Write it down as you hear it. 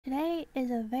is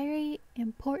a very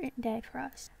important day for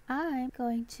us. I'm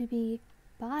going to be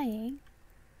buying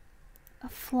a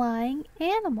flying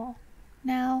animal.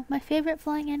 Now, my favorite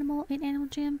flying animal in Animal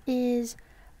Jam is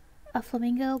a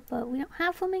flamingo, but we don't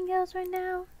have flamingos right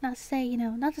now. Not to say,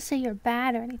 not to say you're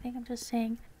bad or anything. I'm just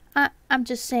saying,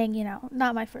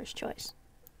 not my first choice.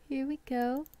 Here we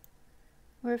go.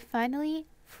 We're finally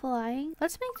flying.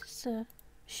 Let's make this a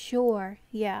sure.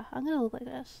 Yeah, I'm gonna look like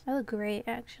this. I look great,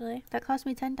 actually. That cost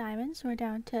me 10 diamonds. We're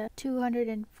down to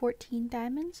 214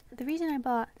 diamonds. The reason I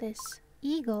bought this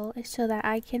eagle is so that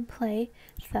I can play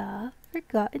the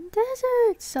Forgotten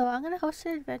Desert. So I'm gonna host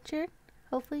an adventure.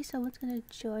 Hopefully someone's gonna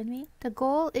join me. The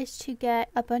goal is to get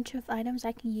a bunch of items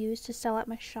I can use to sell at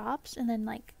my shops and then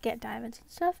like get diamonds and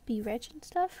stuff, be rich and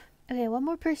stuff. Okay, one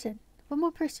more person. One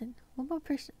more person. One more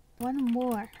person. One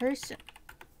more person.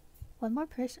 One more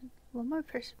person. One more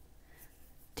person.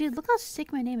 Dude, look how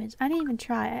sick my name is. I didn't even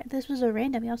try. This was a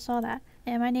random. Y'all saw that.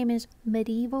 And my name is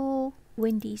Medieval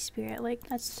Windy Spirit. Like,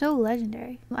 that's so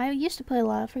legendary. I used to play a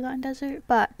lot of Forgotten Desert,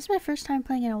 but this is my first time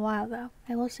playing in a while, though.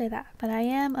 I will say that. But I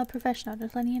am a professional,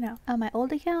 just letting you know. On my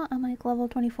old account, I'm like level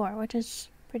 24, which is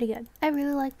pretty good. I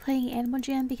really like playing Animal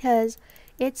Jam because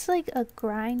it's like a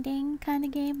grinding kind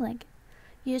of game. Like,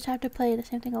 you just have to play the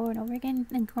same thing over and over again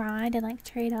and grind and like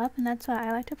trade up, and that's what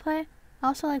I like to play. I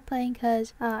also like playing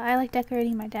because I like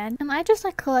decorating my den, and I just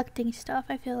like collecting stuff.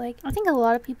 I think a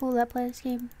lot of people that play this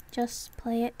game just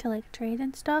play it to like trade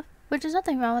and stuff, which is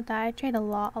nothing wrong with that. I trade a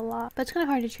lot, but it's kind of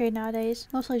hard to trade nowadays.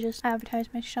 Mostly just advertise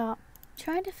my shop.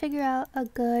 Trying to figure out a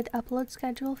good upload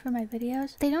schedule for my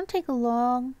videos. They don't take a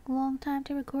long time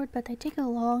to record, but they take a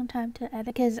long time to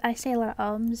edit because I say a lot of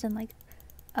ums and like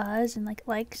uhs and like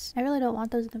likes. I really don't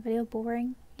want those in the video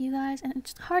boring you guys, and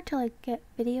it's hard to like get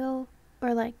video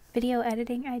or like video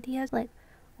editing ideas. Like,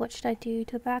 what should I do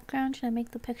to the background? Should I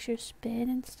make the picture spin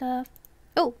and stuff?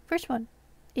 Oh, first one.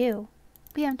 Ew.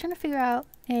 But yeah, I'm trying to figure out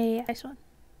a nice one.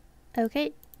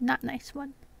 Okay, not nice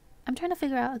one. I'm trying to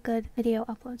figure out a good video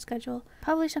upload schedule.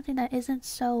 Probably something that isn't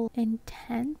so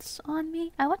intense on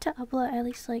me. I want to upload at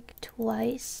least like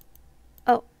twice.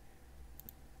 Oh.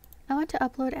 I want to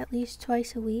upload at least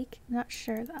twice a week. I'm not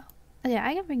sure though. Okay,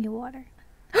 I can bring you water.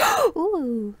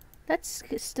 Ooh. That's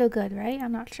still good, right?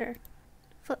 I'm not sure.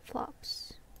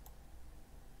 Flip-flops.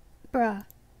 Bruh.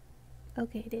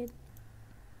 Okay, dude.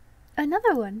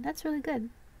 Another one. That's really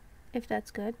good. If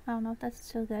that's good. I don't know if that's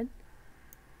still good.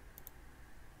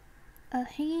 A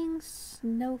hanging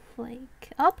snowflake.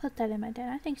 I'll put that in my den.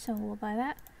 I think someone will buy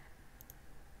that.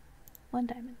 1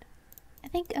 diamond. I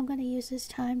think I'm going to use this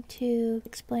time to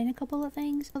explain a couple of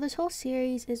things. So this whole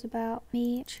series is about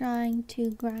me trying to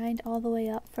grind all the way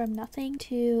up from nothing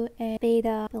to a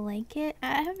beta blanket.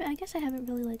 I guess I haven't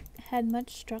really like had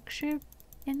much structure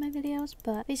in my videos,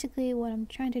 but basically what I'm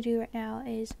trying to do right now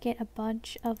is get a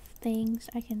bunch of things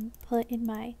I can put in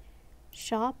my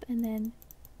shop, and then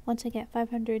once I get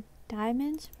 500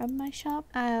 diamonds from my shop,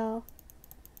 I'll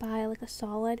buy like a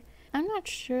solid. I'm not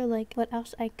sure like what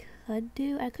else I could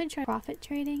do. I could try profit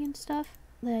trading and stuff.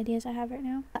 The ideas I have right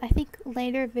now. I think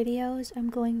later videos I'm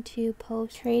going to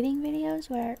post trading videos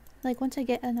where like once I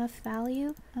get enough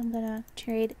value I'm gonna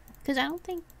trade, because I don't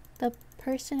think the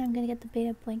person I'm gonna get the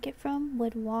beta blanket from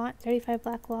would want 35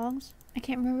 black longs. I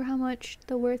can't remember how much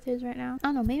the worth is right now. I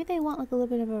don't know, maybe they want like a little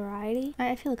bit of variety.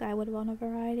 I feel like I would want a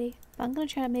variety, but I'm gonna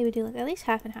try to maybe do like at least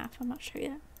half and half. I'm not sure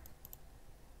yet.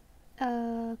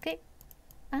 Okay.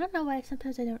 I don't know why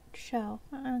sometimes I don't show.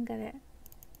 I don't get it.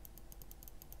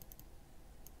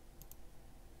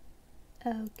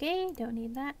 Okay, don't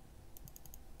need that.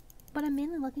 What I'm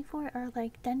mainly looking for are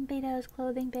like den betas,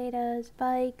 clothing betas,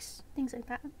 bikes, things like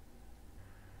that.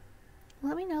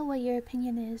 Let me know what your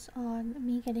opinion is on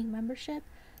me getting membership,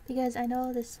 because I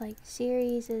know this like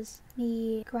series is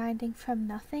me grinding from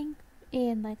nothing,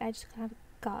 and like I just kind of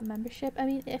got membership. I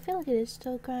mean, I feel like it is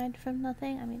still grind from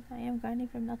nothing. I mean, I am grinding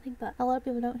from nothing, but a lot of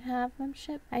people don't have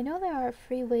membership. I know there are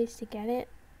free ways to get it,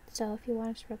 so if you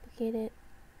want to replicate it,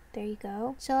 there you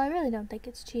go. So I really don't think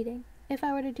it's cheating. If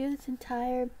I were to do this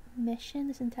entire mission,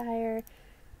 this entire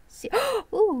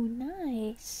ooh,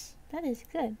 nice. That is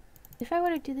good. If I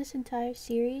were to do this entire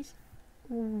series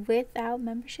without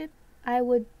membership, I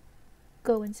would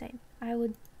go insane. I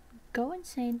would go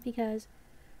insane because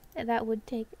that would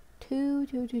take too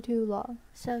long.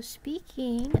 So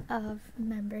speaking of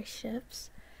memberships,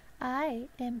 I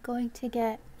am going to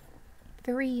get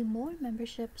 3 more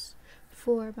memberships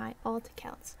for my alt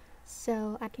accounts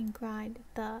so I can grind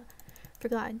the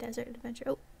Forgotten Desert Adventure.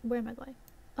 Oh, where am I going?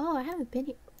 Oh, I haven't been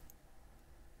here.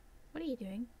 What are you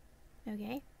doing?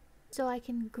 Okay. So I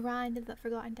can grind the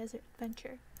Forgotten Desert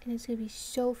Adventure, and it's gonna be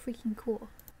so freaking cool.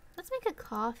 Let's make a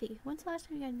coffee. When's the last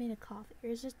time you guys made a coffee? Or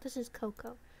is this is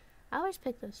cocoa? I always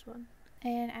pick this one.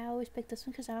 And I always pick this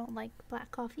one because I don't like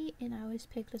black coffee. And I always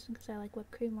pick this one because I like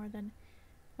whipped cream more than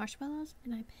marshmallows.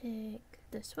 And I pick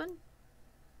this one.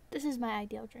 This is my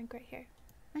ideal drink right here.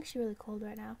 I'm actually really cold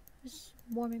right now. It's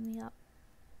warming me up.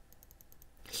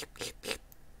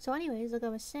 So anyways, like I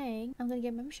was saying, I'm gonna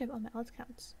get membership on my alt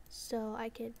accounts so I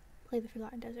could play the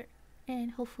Forgotten Desert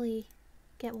and hopefully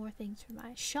get more things for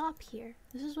my shop here.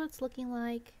 This is what it's looking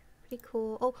like. Pretty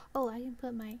cool. Oh, I can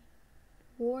put my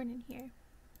Warren in here.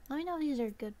 Let me know if these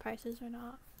are good prices or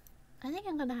not. I think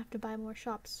I'm gonna have to buy more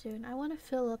shops soon. I want to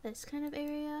fill up this kind of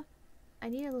area. I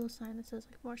need a little sign that says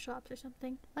like more shops or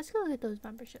something. Let's go look at those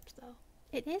memberships though.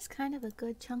 It is kind of a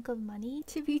good chunk of money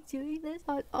to be doing this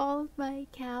on all of my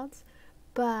accounts,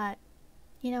 but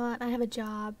you know what? I have a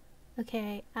job.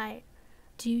 Okay, I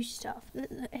do stuff.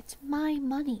 It's my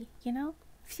money, you know?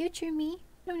 Future me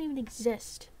don't even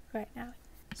exist right now.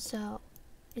 So,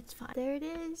 it's fine. There it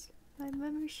is. My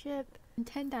membership. And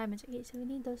 10 diamonds. Okay, so we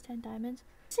need those 10 diamonds.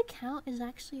 This account is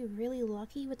actually really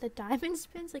lucky with the diamond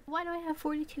spins. Like, why do I have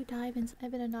 42 diamonds?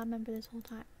 I've been a non-member this whole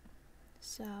time.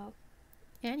 So,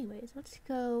 anyways, let's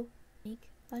go make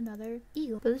another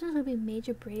eagle. But this one's gonna be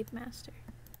Major Brave Master.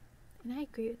 And I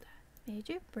agree with that.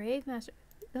 Major Brave Master.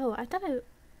 Oh, I thought I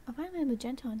might have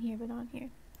magenta on here, but not on here.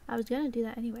 I was gonna do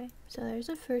that anyway. So there's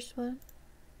the first one.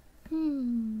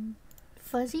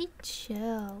 Fuzzy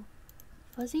Chill.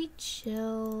 Fuzzy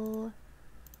Chill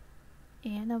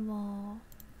Animal.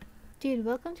 Dude,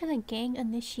 welcome to the gang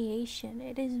initiation.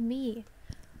 It is me.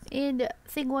 And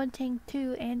thing 1, thing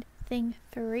 2, and thing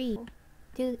 3.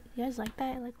 Do you guys like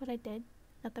that? I like what I did.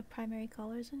 Got the primary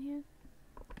colors in here.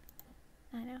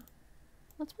 I know.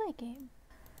 Let's play a game.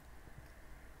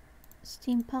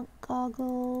 Steampunk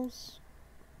goggles.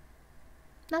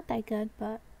 Not that good,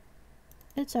 but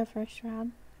it's our first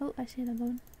round. Oh, I see the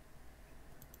moon.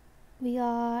 We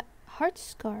got Heart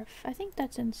Scarf. I think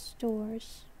that's in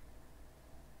stores.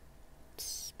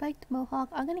 Spiked Mohawk.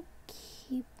 I'm gonna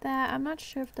keep that. I'm not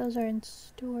sure if those are in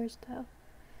stores though.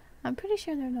 I'm pretty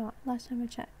sure they're not, last time I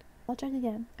checked. I'll check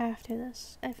again after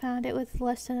this. I found it with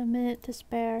less than a minute to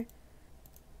spare.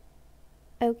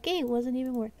 Okay, wasn't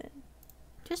even worth it.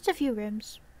 Just a few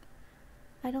rims.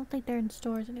 I don't think they're in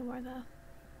stores anymore though.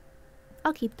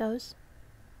 I'll keep those.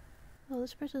 Oh,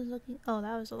 this person's looking. Oh,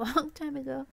 that was a long time ago.